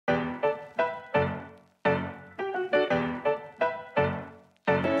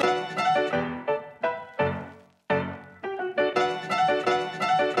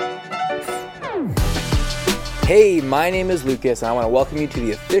Hey, my name is Lucas, and I want to welcome you to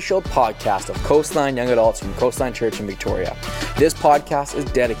the official podcast of Coastline Young Adults from Coastline Church in Victoria. This podcast is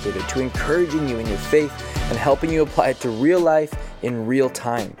dedicated to encouraging you in your faith and helping you apply it to real life in real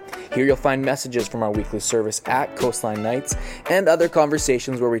time. Here you'll find messages from our weekly service at Coastline Nights and other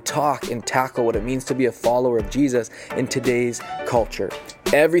conversations where we talk and tackle what it means to be a follower of Jesus in today's culture.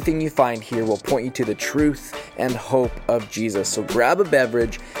 Everything you find here will point you to the truth and hope of Jesus. So grab a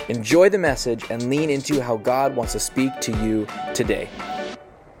beverage, enjoy the message, and lean into how God wants to speak to you today.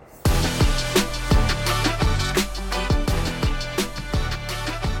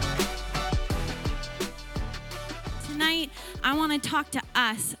 Tonight, I want to talk to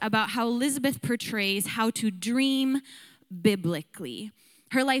us about how Elizabeth portrays how to dream biblically.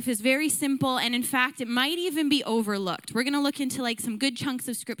 Her life is very simple, and in fact, it might even be overlooked. We're going to look into some good chunks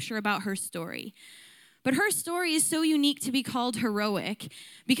of scripture about her story. But her story is so unique to be called heroic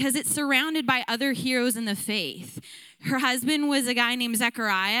because it's surrounded by other heroes in the faith. Her husband was a guy named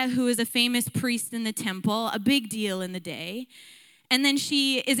Zechariah, who was a famous priest in the temple, a big deal in the day. And then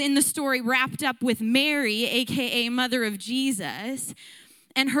she is in the story wrapped up with Mary, aka Mother of Jesus.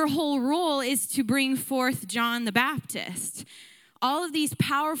 And her whole role is to bring forth John the Baptist. All of these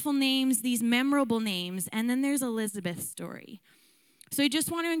powerful names, these memorable names, and then there's Elizabeth's story. So I just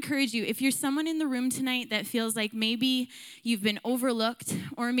want to encourage you, if you're someone in the room tonight that feels like maybe you've been overlooked,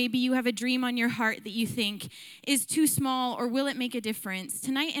 or maybe you have a dream on your heart that you think is too small, or will it make a difference?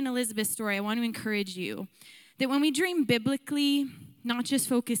 Tonight in Elizabeth's story, I want to encourage you that when we dream biblically, not just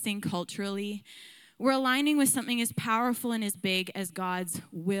focusing culturally, we're aligning with something as powerful and as big as God's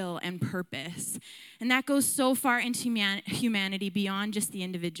will and purpose. And that goes so far into humanity beyond just the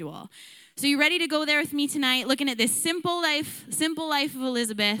individual. So you ready to go there with me tonight, looking at this simple life of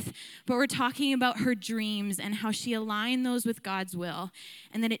Elizabeth, but we're talking about her dreams and how she aligned those with God's will,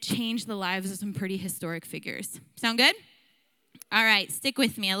 and that it changed the lives of some pretty historic figures. Sound good? All right, stick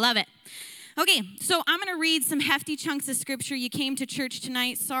with me. I love it. Okay, so I'm going to read some hefty chunks of scripture. You came to church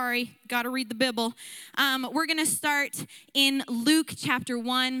tonight. Sorry, got to read the Bible. We're going to start in Luke chapter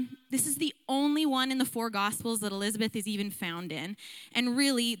 1. This is the only one in the four Gospels that Elizabeth is even found in. And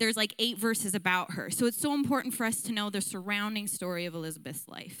really, there's 8 verses about her. So it's so important for us to know the surrounding story of Elizabeth's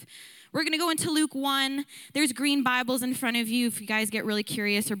life. We're going to go into Luke 1. There's green Bibles in front of you if you guys get really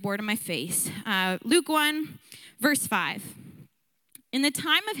curious or bored of my face. Luke 1, verse 5. In the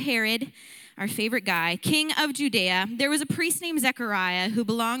time of Herod, our favorite guy, king of Judea, there was a priest named Zechariah who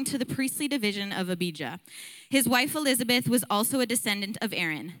belonged to the priestly division of Abijah. His wife Elizabeth was also a descendant of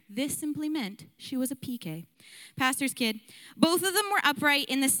Aaron. This simply meant she was a PK, pastor's kid. Both of them were upright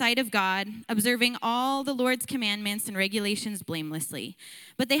in the sight of God, observing all the Lord's commandments and regulations blamelessly.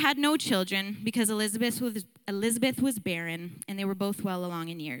 But they had no children because Elizabeth was barren, and they were both well along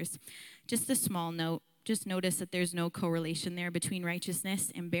in years. Just a small note. Just notice that there's no correlation there between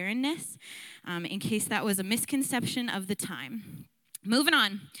righteousness and barrenness, in case that was a misconception of the time. Moving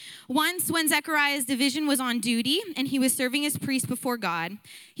on. Once when Zechariah's division was on duty and he was serving as priest before God,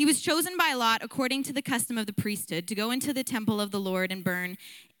 he was chosen by lot according to the custom of the priesthood to go into the temple of the Lord and burn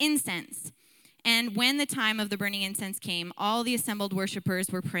incense. And when the time of the burning incense came, all the assembled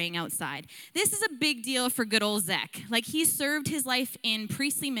worshipers were praying outside. This is a big deal for good old Zech. He served his life in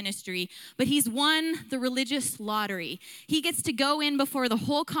priestly ministry, but he's won the religious lottery. He gets to go in before the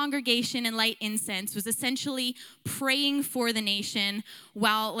whole congregation and light incense, was essentially praying for the nation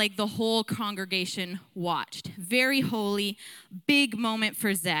while the whole congregation watched. Very holy, big moment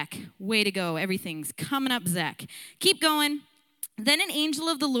for Zech. Way to go. Everything's coming up, Zech. Keep going. Then an angel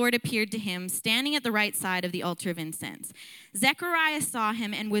of the Lord appeared to him, standing at the right side of the altar of incense. Zechariah saw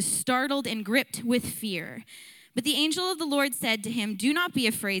him and was startled and gripped with fear. But the angel of the Lord said to him, "Do not be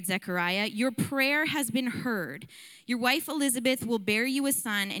afraid, Zechariah. Your prayer has been heard. Your wife Elizabeth will bear you a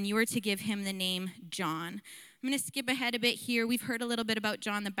son, and you are to give him the name John." I'm going to skip ahead a bit here. We've heard a little bit about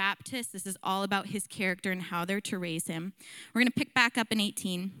John the Baptist. This is all about his character and how they're to raise him. We're going to pick back up in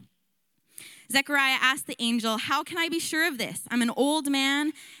 18. Zechariah asked the angel, "How can I be sure of this? I'm an old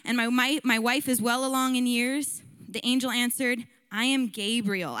man, and my wife is well along in years." The angel answered, "I am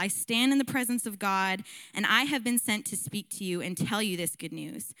Gabriel. I stand in the presence of God, and I have been sent to speak to you and tell you this good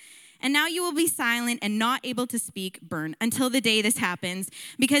news. And now you will be silent and not able to speak, burn, until the day this happens,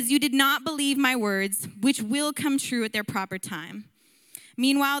 because you did not believe my words, which will come true at their proper time."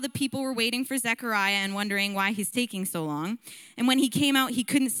 Meanwhile, the people were waiting for Zechariah and wondering why he's taking so long. And when he came out, he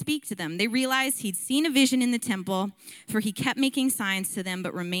couldn't speak to them. They realized he'd seen a vision in the temple, for he kept making signs to them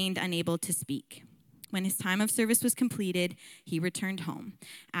but remained unable to speak. When his time of service was completed, he returned home.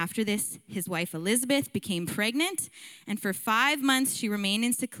 After this, his wife Elizabeth became pregnant, and for 5 months she remained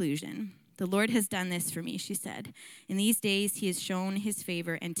in seclusion. The Lord has done this for me, she said. In these days, he has shown his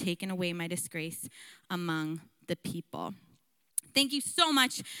favor and taken away my disgrace among the people. Thank you so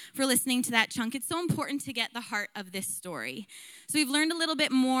much for listening to that chunk. It's so important to get the heart of this story. So we've learned a little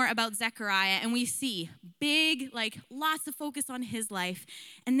bit more about Zechariah, and we see big, lots of focus on his life,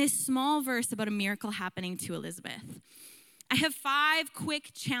 and this small verse about a miracle happening to Elizabeth. I have 5 quick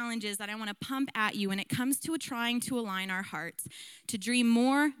challenges that I want to pump at you when it comes to trying to align our hearts to dream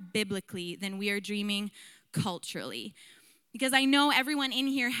more biblically than we are dreaming culturally. Because I know everyone in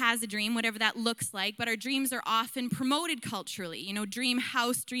here has a dream, whatever that looks like, but our dreams are often promoted culturally. Dream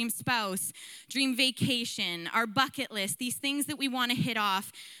house, dream spouse, dream vacation, our bucket list, these things that we want to hit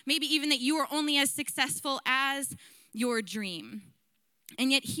off. Maybe even that you are only as successful as your dream. And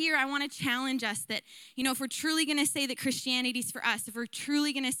yet here, I want to challenge us that, if we're truly going to say that Christianity is for us, if we're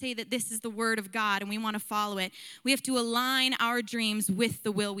truly going to say that this is the word of God and we want to follow it, we have to align our dreams with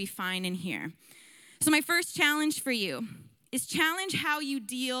the will we find in here. So my first challenge for you is challenge how you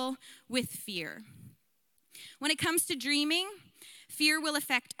deal with fear. When it comes to dreaming, fear will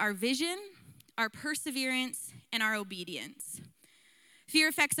affect our vision, our perseverance, and our obedience. Fear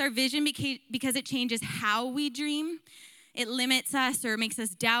affects our vision because it changes how we dream. It limits us or makes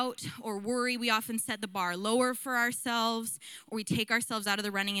us doubt or worry. We often set the bar lower for ourselves, or we take ourselves out of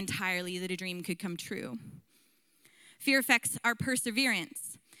the running entirely that a dream could come true. Fear affects our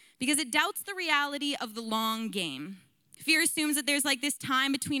perseverance because it doubts the reality of the long game. Fear assumes that there's this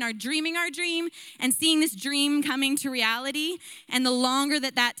time between our dreaming our dream and seeing this dream coming to reality. And the longer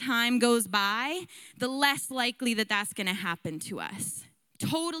that time goes by, the less likely that that's going to happen to us.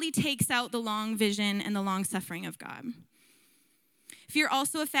 Totally takes out the long vision and the long suffering of God. Fear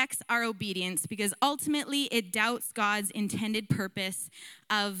also affects our obedience because ultimately it doubts God's intended purpose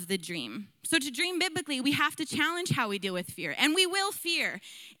of the dream. So to dream biblically, we have to challenge how we deal with fear. And we will fear.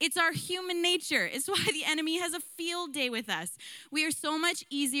 It's our human nature. It's why the enemy has a field day with us. We are so much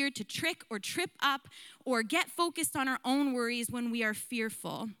easier to trick or trip up or get focused on our own worries when we are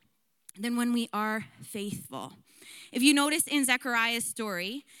fearful than when we are faithful. If you notice in Zechariah's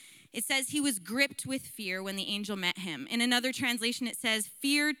story, it says he was gripped with fear when the angel met him. In another translation, it says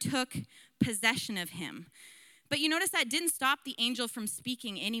fear took possession of him. But you notice that didn't stop the angel from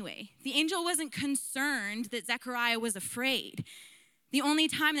speaking anyway. The angel wasn't concerned that Zechariah was afraid. The only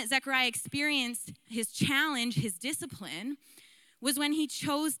time that Zechariah experienced his challenge, his discipline, was when he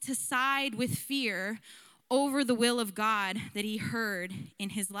chose to side with fear over the will of God that he heard in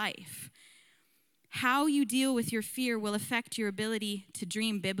his life. How you deal with your fear will affect your ability to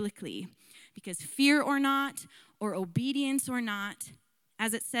dream biblically. Because fear or not, or obedience or not,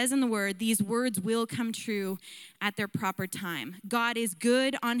 as it says in the word, these words will come true at their proper time. God is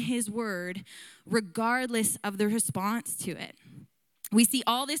good on his word, regardless of the response to it. We see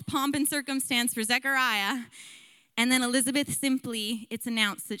all this pomp and circumstance for Zechariah, and then Elizabeth simply, it's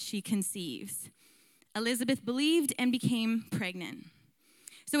announced that she conceives. Elizabeth believed and became pregnant.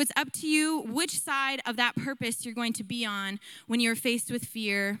 So it's up to you which side of that purpose you're going to be on when you're faced with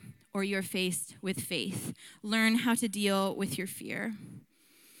fear or you're faced with faith. Learn how to deal with your fear.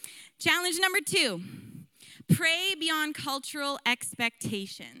 Challenge number 2, pray beyond cultural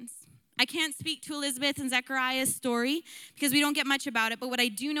expectations. I can't speak to Elizabeth and Zechariah's story because we don't get much about it, but what I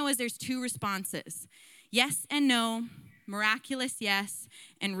do know is there's 2 responses. Yes and no, miraculous yes,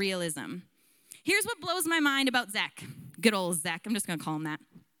 and realism. Here's what blows my mind about Zech. Good old Zech, I'm just going to call him that.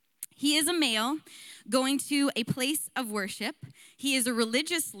 He is a male going to a place of worship. He is a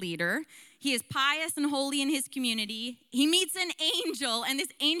religious leader. He is pious and holy in his community. He meets an angel, and this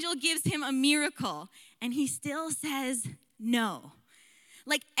angel gives him a miracle, and he still says no.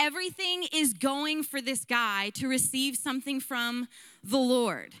 Everything is going for this guy to receive something from the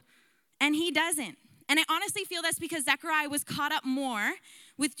Lord, and he doesn't. And I honestly feel that's because Zechariah was caught up more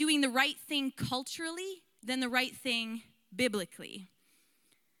with doing the right thing culturally than the right thing biblically.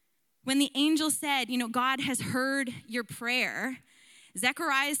 When the angel said, God has heard your prayer,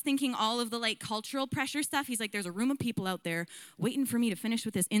 Zechariah is thinking all of the cultural pressure stuff. He's like, there's a room of people out there waiting for me to finish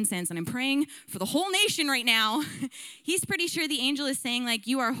with this incense, and I'm praying for the whole nation right now. He's pretty sure the angel is saying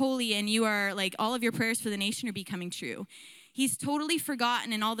you are holy and you are all of your prayers for the nation are becoming true. He's totally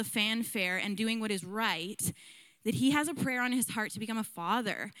forgotten in all the fanfare and doing what is right that he has a prayer on his heart to become a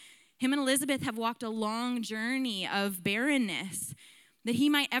father. Him and Elizabeth have walked a long journey of barrenness, that he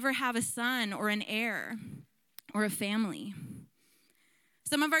might ever have a son or an heir or a family.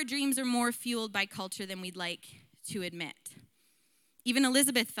 Some of our dreams are more fueled by culture than we'd like to admit. Even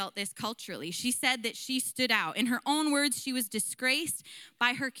Elizabeth felt this culturally. She said that she stood out. In her own words, she was disgraced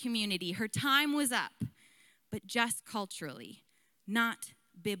by her community. Her time was up, but just culturally, not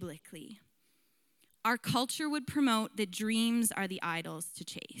biblically. Our culture would promote that dreams are the idols to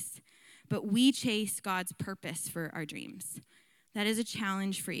chase, but we chase God's purpose for our dreams. That is a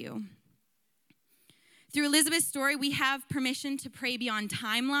challenge for you. Through Elizabeth's story, we have permission to pray beyond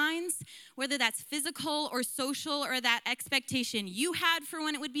timelines, whether that's physical or social, or that expectation you had for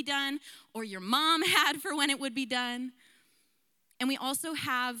when it would be done, or your mom had for when it would be done. And we also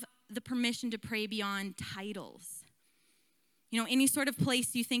have the permission to pray beyond titles. Any sort of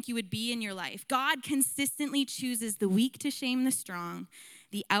place you think you would be in your life. God consistently chooses the weak to shame the strong,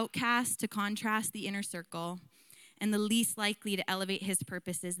 the outcast to contrast the inner circle, and the least likely to elevate his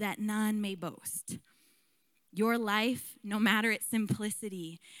purposes, that none may boast. Your life, no matter its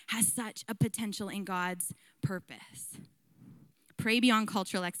simplicity, has such a potential in God's purpose. Pray beyond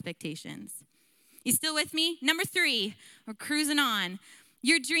cultural expectations. You still with me? Number 3, we're cruising on.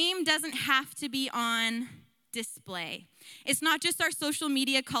 Your dream doesn't have to be on display. It's not just our social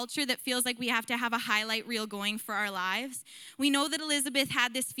media culture that feels like we have to have a highlight reel going for our lives. We know that Elizabeth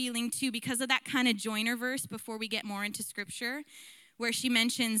had this feeling too because of that kind of joiner verse before we get more into scripture, where she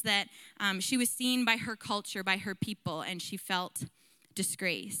mentions that she was seen by her culture, by her people, and she felt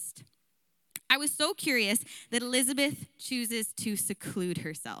disgraced. I was so curious that Elizabeth chooses to seclude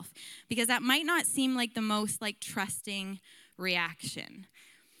herself, because that might not seem like the most trusting reaction.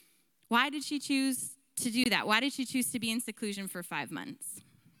 Why did she choose to do that? Why did she choose to be in seclusion for 5 months?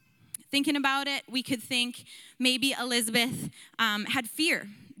 Thinking about it, we could think maybe Elizabeth had fear.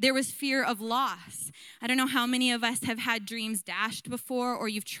 There was fear of loss. I don't know how many of us have had dreams dashed before, or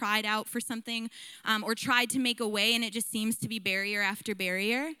you've tried out for something or tried to make a way and it just seems to be barrier after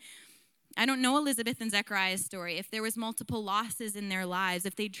barrier. I don't know Elizabeth and Zechariah's story, if there was multiple losses in their lives,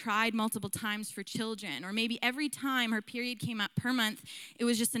 if they tried multiple times for children, or maybe every time her period came up per month, it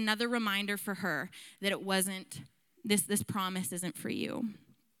was just another reminder for her that it wasn't, this promise isn't for you.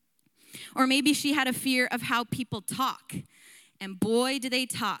 Or maybe she had a fear of how people talk. And boy, do they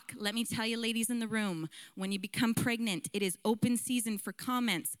talk. Let me tell you, ladies in the room, when you become pregnant, it is open season for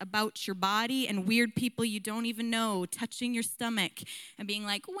comments about your body and weird people you don't even know touching your stomach and being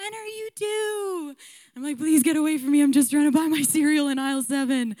like, when are you due? I'm like, please get away from me. I'm just trying to buy my cereal in aisle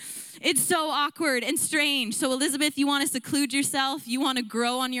 7. It's so awkward and strange. So Elizabeth, you want to seclude yourself. You want to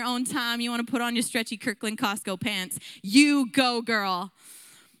grow on your own time. You want to put on your stretchy Kirkland Costco pants. You go, girl.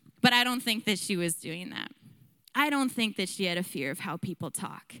 But I don't think that she was doing that. I don't think that she had a fear of how people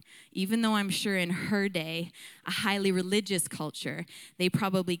talk, even though I'm sure in her day, a highly religious culture, they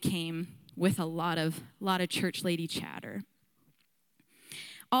probably came with a lot of church lady chatter.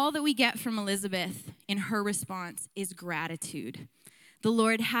 All that we get from Elizabeth in her response is gratitude. The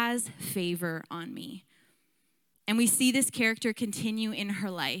Lord has favor on me. And we see this character continue in her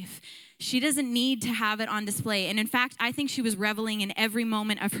life. She doesn't need to have it on display. And in fact, I think she was reveling in every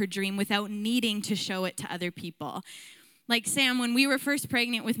moment of her dream without needing to show it to other people. Like Sam, when we were first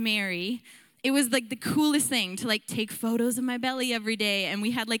pregnant with Mary, it was the coolest thing to take photos of my belly every day. And we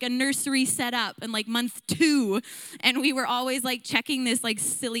had a nursery set up in month 2. And we were always checking this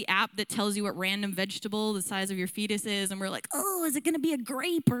silly app that tells you what random vegetable the size of your fetus is. And we're like, oh, is it going to be a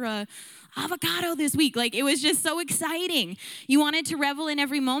grape or a avocado this week? It was just so exciting. You wanted to revel in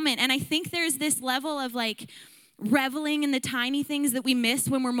every moment. And I think there's this level of reveling in the tiny things that we miss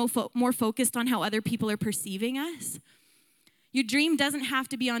when we're more focused on how other people are perceiving us. Your dream doesn't have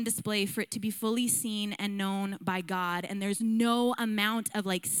to be on display for it to be fully seen and known by God. And there's no amount of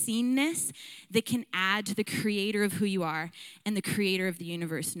seenness that can add to the creator of who you are and the creator of the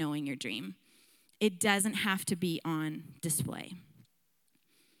universe knowing your dream. It doesn't have to be on display.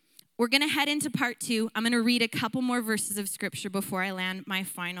 We're going to head into part 2. I'm going to read a couple more verses of scripture before I land my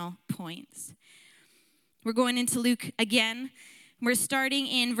final points. We're going into Luke again. We're starting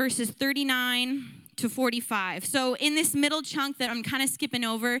in verses 39 to 45. So in this middle chunk that I'm kind of skipping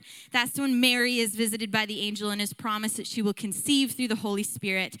over, that's when Mary is visited by the angel and is promised that she will conceive through the Holy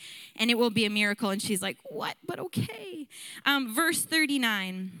Spirit and it will be a miracle. And she's like, what? But okay. Verse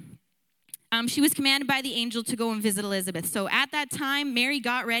 39. She was commanded by the angel to go and visit Elizabeth. So at that time, Mary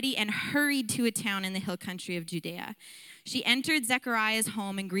got ready and hurried to a town in the hill country of Judea. She entered Zechariah's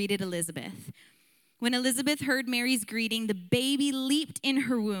home and greeted Elizabeth. When Elizabeth heard Mary's greeting, the baby leaped in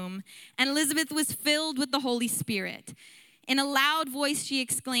her womb, and Elizabeth was filled with the Holy Spirit. In a loud voice, she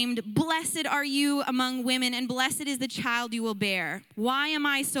exclaimed, "Blessed are you among women, and blessed is the child you will bear. Why am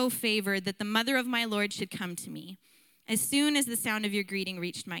I so favored that the mother of my Lord should come to me? As soon as the sound of your greeting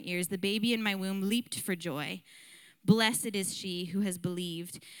reached my ears, the baby in my womb leaped for joy. Blessed is she who has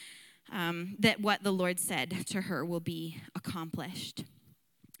believed that what the Lord said to her will be accomplished."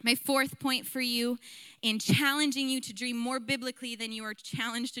 My fourth point for you in challenging you to dream more biblically than you are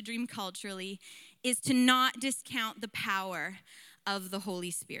challenged to dream culturally is to not discount the power of the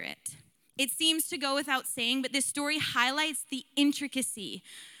Holy Spirit. It seems to go without saying, but this story highlights the intricacy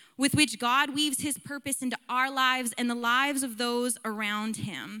with which God weaves his purpose into our lives and the lives of those around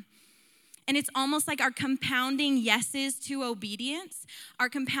him. And it's almost like our compounding yeses to obedience, our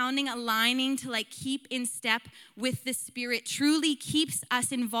compounding aligning to like keep in step with the Spirit truly keeps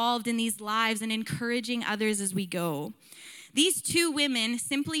us involved in these lives and encouraging others as we go. These two women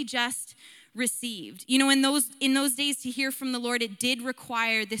simply just received. You know, in those days to hear from the Lord, it did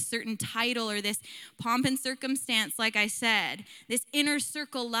require this certain title or this pomp and circumstance, like I said, this inner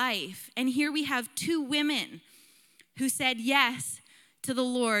circle life. And here we have two women who said yes to the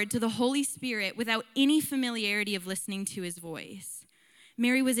Lord, to the Holy Spirit, without any familiarity of listening to his voice.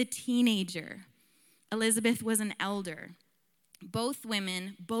 Mary was a teenager. Elizabeth was an elder. Both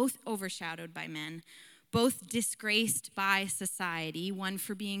women, both overshadowed by men, both disgraced by society, one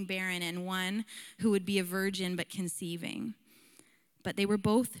for being barren and one who would be a virgin but conceiving. But they were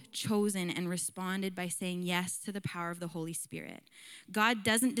both chosen and responded by saying yes to the power of the Holy Spirit. God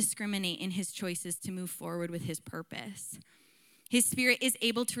doesn't discriminate in his choices to move forward with his purpose. His Spirit is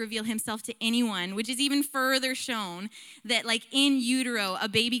able to reveal himself to anyone, which is even further shown that like in utero, a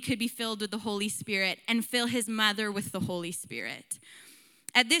baby could be filled with the Holy Spirit and fill his mother with the Holy Spirit.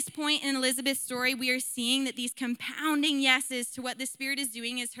 At this point in Elizabeth's story, we are seeing that these compounding yeses to what the Spirit is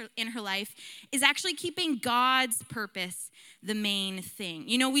doing in her life is actually keeping God's purpose the main thing.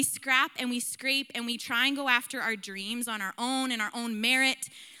 You know, we scrap and we scrape and we try and go after our dreams on our own and our own merit,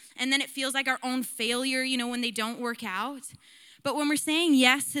 and then it feels like our own failure, you know, when they don't work out. But when we're saying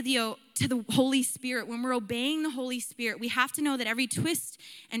yes to the Holy Spirit, when we're obeying the Holy Spirit, we have to know that every twist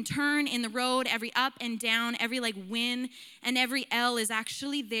and turn in the road, every up and down, every like win and every L is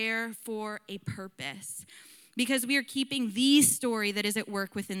actually there for a purpose. Because we are keeping the story that is at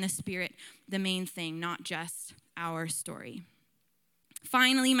work within the Spirit the main thing, not just our story.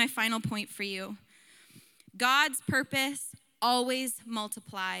 Finally, my final point for you. God's purpose always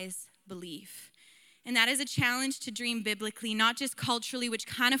multiplies belief. And that is a challenge to dream biblically, not just culturally, which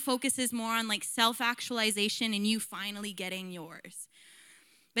kind of focuses more on like self-actualization and you finally getting yours.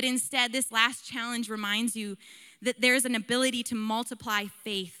 But instead, this last challenge reminds you that there's an ability to multiply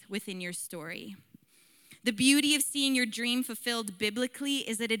faith within your story. The beauty of seeing your dream fulfilled biblically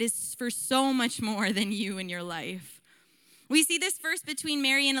is that it is for so much more than you in your life. We see this first between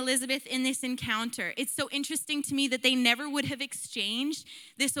Mary and Elizabeth in this encounter. It's so interesting to me that they never would have exchanged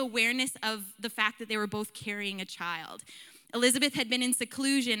this awareness of the fact that they were both carrying a child. Elizabeth had been in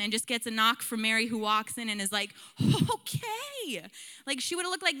seclusion and just gets a knock from Mary, who walks in and is like, okay. Like she would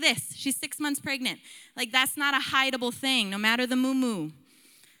have looked like this. She's 6 months pregnant. Like that's not a hideable thing, no matter the moo-moo.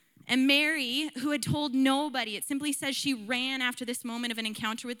 And Mary, who had told nobody, it simply says she ran after this moment of an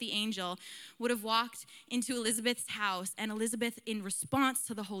encounter with the angel, would have walked into Elizabeth's house. And Elizabeth, in response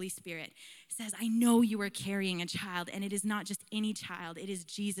to the Holy Spirit, says, I know you are carrying a child, and it is not just any child. It is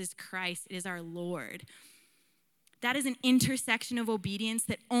Jesus Christ. It is our Lord. That is an intersection of obedience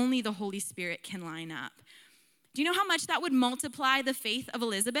that only the Holy Spirit can line up. Do you know how much that would multiply the faith of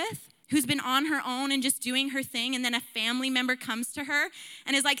Elizabeth, who's been on her own and just doing her thing, and then a family member comes to her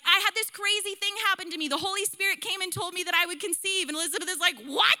and is like, I had this crazy thing happen to me. The Holy Spirit came and told me that I would conceive. And Elizabeth is like,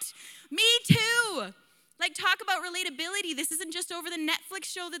 what? Me too. Like, talk about relatability. This isn't just over the Netflix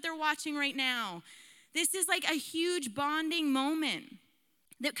show that they're watching right now. This is like a huge bonding moment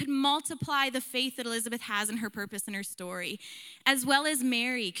that could multiply the faith that Elizabeth has in her purpose and her story, as well as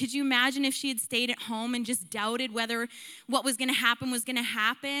Mary. Could you imagine if she had stayed at home and just doubted whether what was going to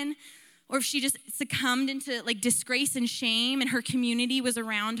happen, or if she just succumbed into like disgrace and shame and her community was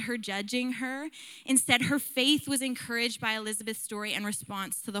around her judging her? Instead, her faith was encouraged by Elizabeth's story and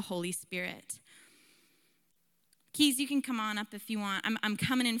response to the Holy Spirit. Keys, you can come on up if you want. I'm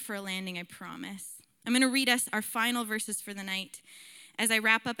coming in for a landing, I promise. I'm going to read us our final verses for the night as I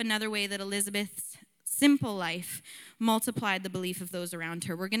wrap up another way that Elizabeth's simple life multiplied the belief of those around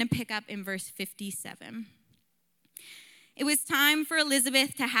her. We're going to pick up in verse 57. It was time for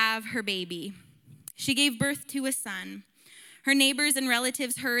Elizabeth to have her baby. She gave birth to a son. Her neighbors and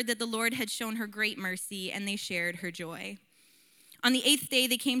relatives heard that the Lord had shown her great mercy, and they shared her joy. On the 8th day,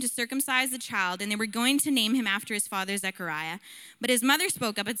 they came to circumcise the child, and they were going to name him after his father Zechariah. But his mother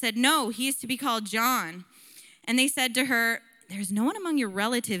spoke up and said, no, he is to be called John. And they said to her, there's no one among your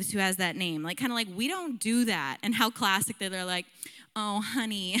relatives who has that name. Like, kind of like, we don't do that. And how classic that they're like, oh,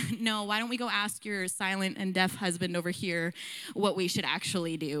 honey, no, why don't we go ask your silent and deaf husband over here what we should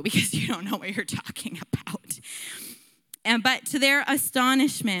actually do, because you don't know what you're talking about. But to their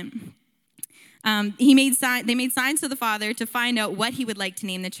astonishment, They made signs to the father to find out what he would like to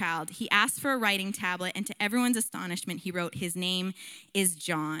name the child. He asked for a writing tablet, and to everyone's astonishment, he wrote, "His name is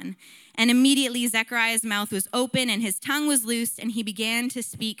John." And immediately Zechariah's mouth was open and his tongue was loosed, and he began to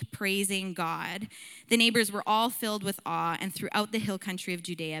speak, praising God. The neighbors were all filled with awe, and throughout the hill country of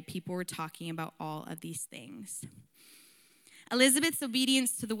Judea, people were talking about all of these things. Elizabeth's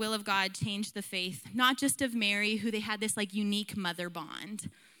obedience to the will of God changed the faith, not just of Mary, who they had this unique mother bond,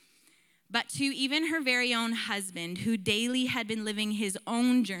 but to even her very own husband, who daily had been living his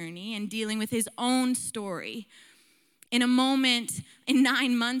own journey and dealing with his own story. In a moment, in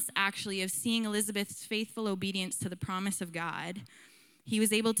 9 months actually, of seeing Elizabeth's faithful obedience to the promise of God, he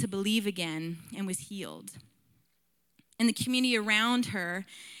was able to believe again and was healed. And the community around her,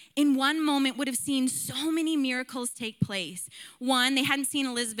 in one moment, would have seen so many miracles take place. One, they hadn't seen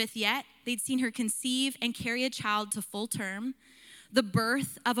Elizabeth yet. They'd seen her conceive and carry a child to full term, the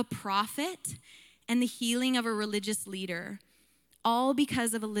birth of a prophet, and the healing of a religious leader, all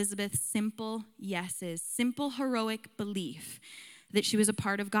because of Elizabeth's simple yeses, simple heroic belief that she was a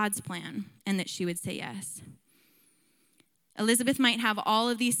part of God's plan and that she would say yes. Elizabeth might have all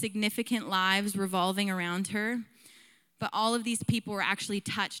of these significant lives revolving around her, but all of these people were actually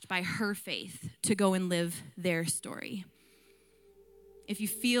touched by her faith to go and live their story. If you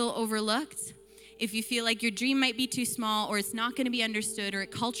feel overlooked, if you feel like your dream might be too small, or it's not going to be understood, or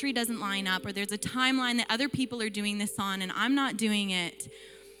it culturally doesn't line up, or there's a timeline that other people are doing this on and I'm not doing it,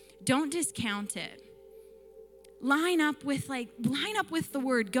 don't discount it. Line up with the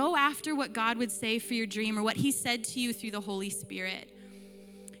word. Go after what God would say for your dream, or what he said to you through the Holy Spirit.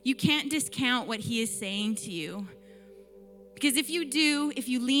 You can't discount what he is saying to you. Because if you do, if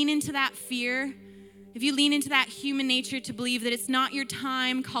you lean into that fear, if you lean into that human nature to believe that it's not your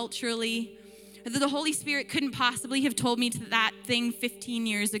time culturally, that the Holy Spirit couldn't possibly have told me to that thing 15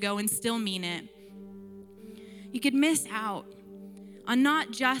 years ago and still mean it, you could miss out on not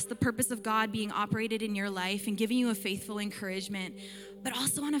just the purpose of God being operated in your life and giving you a faithful encouragement, but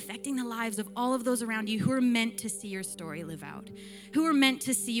also on affecting the lives of all of those around you who are meant to see your story live out, who are meant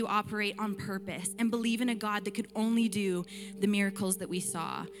to see you operate on purpose and believe in a God that could only do the miracles that we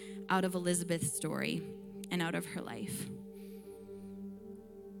saw out of Elizabeth's story and out of her life.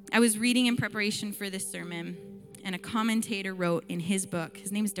 I was reading in preparation for this sermon, and a commentator wrote in his book,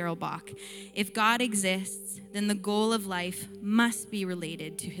 his name's Darrell Bach, "If God exists, then the goal of life must be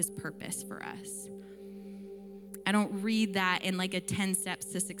related to his purpose for us." I don't read that in like a 10 steps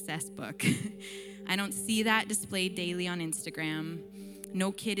to success book. I don't see that displayed daily on Instagram.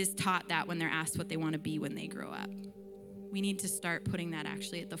 No kid is taught that when they're asked what they want to be when they grow up. We need to start putting that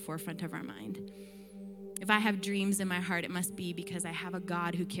actually at the forefront of our mind. If I have dreams in my heart, it must be because I have a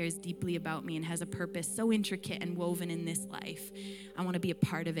God who cares deeply about me and has a purpose so intricate and woven in this life. I want to be a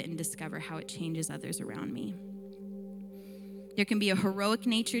part of it and discover how it changes others around me. There can be a heroic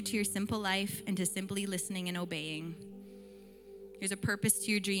nature to your simple life and to simply listening and obeying. There's a purpose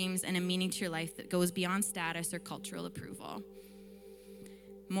to your dreams and a meaning to your life that goes beyond status or cultural approval.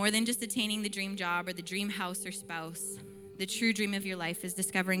 More than just attaining the dream job or the dream house or spouse, the true dream of your life is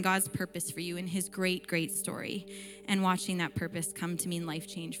discovering God's purpose for you in his great, great story and watching that purpose come to mean life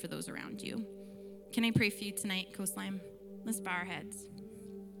change for those around you. Can I pray for you tonight, Coastline? Let's bow our heads.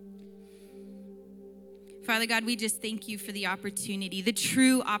 Father God, we just thank you for the opportunity, the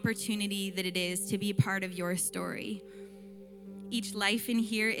true opportunity that it is to be a part of your story. Each life in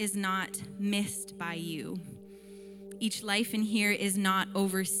here is not missed by you. Each life in here is not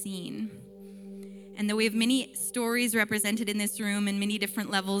overseen. And though we have many stories represented in this room and many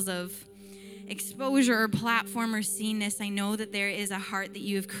different levels of exposure or platform or seenness, I know that there is a heart that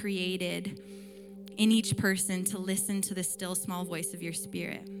you have created in each person to listen to the still small voice of your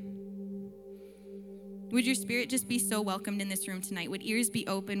Spirit. Would your Spirit just be so welcomed in this room tonight? Would ears be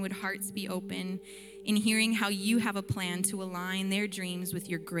open? Would hearts be open in hearing how you have a plan to align their dreams with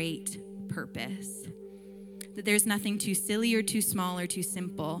your great purpose? That there's nothing too silly or too small or too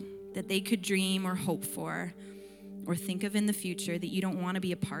simple that they could dream or hope for or think of in the future that you don't want to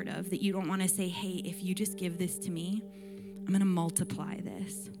be a part of, that you don't want to say, hey, if you just give this to me, I'm going to multiply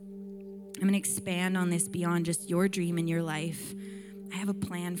this. I'm going to expand on this beyond just your dream in your life. I have a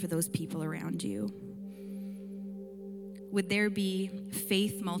plan for those people around you. Would there be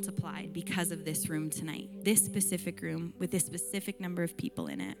faith multiplied because of this room tonight, this specific room with this specific number of people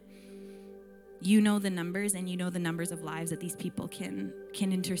in it? You know the numbers, and you know the numbers of lives that these people can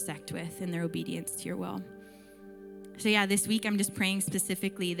intersect with in their obedience to your will. So yeah, this week I'm just praying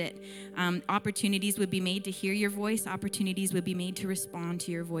specifically that opportunities would be made to hear your voice, opportunities would be made to respond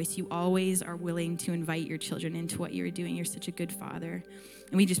to your voice. You always are willing to invite your children into what you're doing. You're such a good father.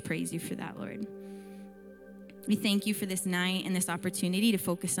 And we just praise you for that, Lord. We thank you for this night and this opportunity to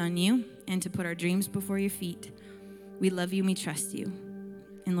focus on you and to put our dreams before your feet. We love you and we trust you.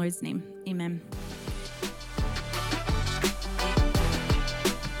 In Lord's name, amen.